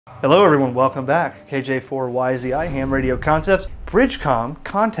Hello everyone, welcome back. KJ4YZI, Ham Radio Concepts. BridgeCom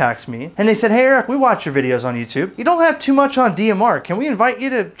contacts me and they said, hey Eric, we watch your videos on YouTube. You don't have too much on DMR. Can we invite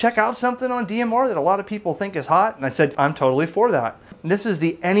you to check out something on DMR that a lot of people think is hot? And I said, I'm totally for that. This is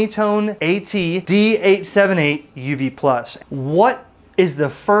the AnyTone D878PLUS. What is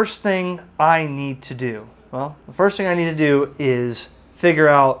the first thing I need to do? Well, the first thing I need to do is figure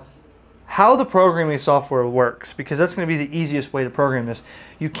out how the programming software works, because that's going to be the easiest way to program this.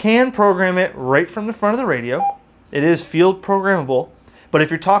 You can program it right from the front of the radio. It is field programmable, but if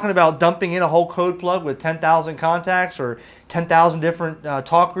you're talking about dumping in a whole code plug with 10,000 contacts or 10,000 different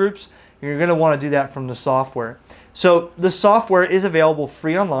talk groups, you're going to want to do that from the software. So the software is available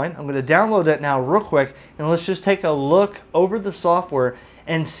free online. I'm going to download that now real quick, and let's just take a look over the software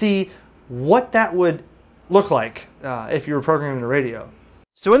and see what that would look like if you were programming the radio.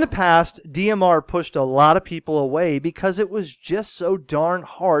 So in the past, DMR pushed a lot of people away because it was just so darn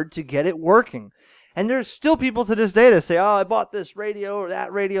hard to get it working. And there's still people to this day that say, oh, I bought this radio or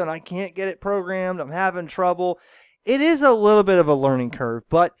that radio and I can't get it programmed, I'm having trouble. It is a little bit of a learning curve,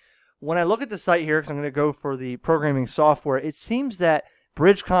 but when I look at the site here, because I'm going to go for the programming software, it seems that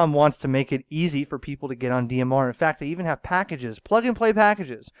BridgeCom wants to make it easy for people to get on DMR. In fact, they even have packages, plug-and-play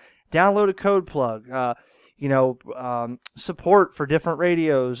packages, download a code plug, support for different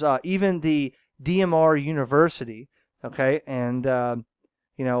radios, even the DMR University, okay, and,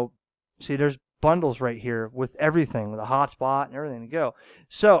 see there's bundles right here with everything, with a hotspot and everything to go.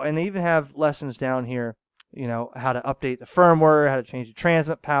 So, and they even have lessons down here, how to update the firmware, how to change the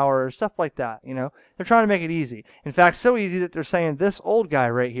transmit power, stuff like that, They're trying to make it easy. In fact, so easy that they're saying this old guy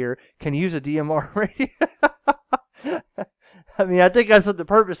right here can use a DMR radio. I mean, I think that's what the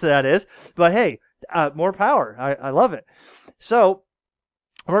purpose of that is, but hey, more power. I love it. So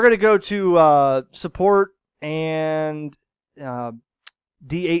we're going to go to support and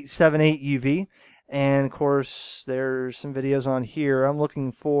D878UV. And of course, there's some videos on here. I'm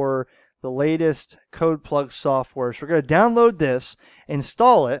looking for the latest code plug software. So we're going to download this,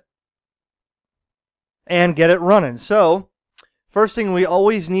 install it, and get it running. So first thing we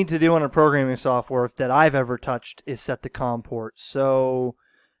always need to do on a programming software that I've ever touched is set the COM port. So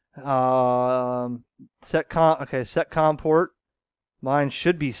set COM port. Mine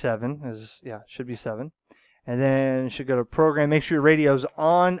should be 7. Should be 7. And then should go to program. Make sure your radio's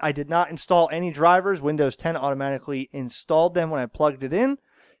on. I did not install any drivers. Windows 10 automatically installed them when I plugged it in.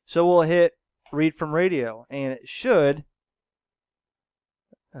 So we'll hit read from radio, and it should.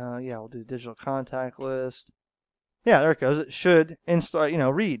 We'll do digital contact list. Yeah, there it goes. It should install.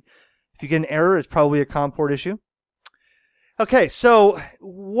 Read. If you get an error, it's probably a COM port issue. Okay, so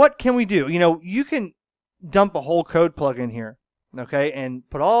what can we do? You can dump a whole code plug in here, okay, and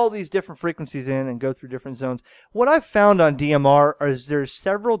put all these different frequencies in and go through different zones. What I've found on DMR is there's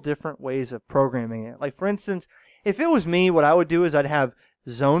several different ways of programming it. Like, for instance, if it was me, what I would do is I'd have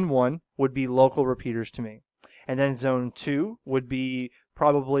zone 1 would be local repeaters to me, and then zone 2 would be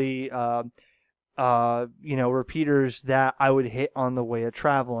probably repeaters that I would hit on the way of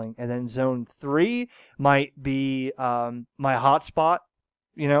traveling. And then zone 3 might be my hotspot,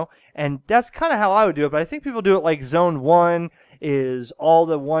 and that's kind of how I would do it. But I think people do it like zone 1 is all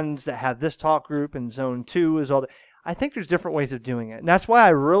the ones that have this talk group, and zone 2 is all the... I think there's different ways of doing it. And that's why I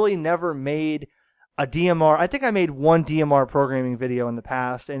really never made a DMR. I think I made one DMR programming video in the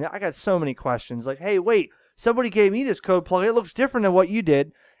past, and I got so many questions like, hey, wait, somebody gave me this code plug. It looks different than what you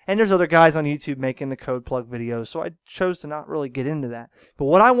did. And there's other guys on YouTube making the code plug videos, so I chose to not really get into that. But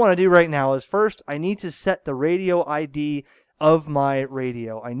what I want to do right now is first I need to set the radio ID of my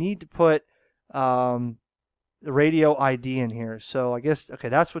radio. I need to put the radio ID in here. So I guess, okay,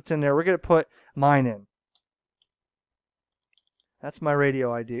 that's what's in there. We're going to put mine in. That's my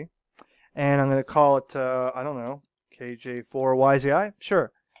radio ID. And I'm going to call it, I don't know, KJ4YZI.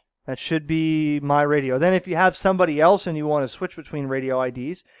 Sure. That should be my radio. Then if you have somebody else and you want to switch between radio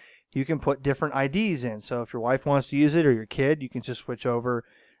IDs, you can put different IDs in. So if your wife wants to use it or your kid, you can just switch over.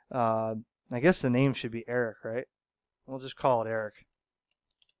 I guess the name should be Eric, right? We'll just call it Eric.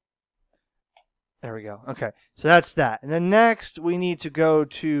 There we go. Okay, so that's that. And then next we need to go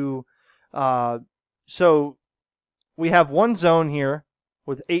to, so we have one zone here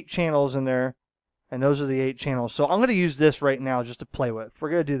with 8 channels in there. And those are the 8 channels. So I'm going to use this right now just to play with. We're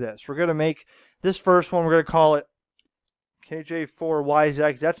going to do this. We're going to make this first one, we're going to call it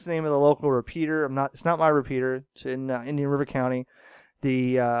KJ4YZ. That's the name of the local repeater. It's not my repeater. It's in Indian River County.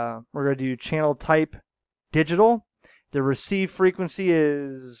 We're going to do channel type digital. The receive frequency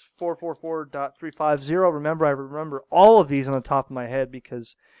is 444.350. Remember, I remember all of these on the top of my head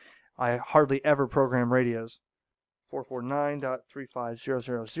because I hardly ever program radios.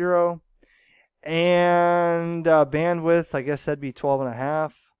 449.35000. And bandwidth, I guess that'd be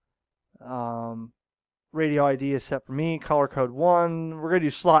 12.5. Radio ID is set for me. Color code 1. We're going to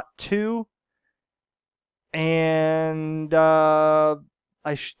do slot 2. And I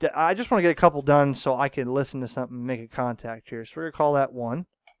just want to get a couple done so I can listen to something and make a contact here. So we're going to call that 1.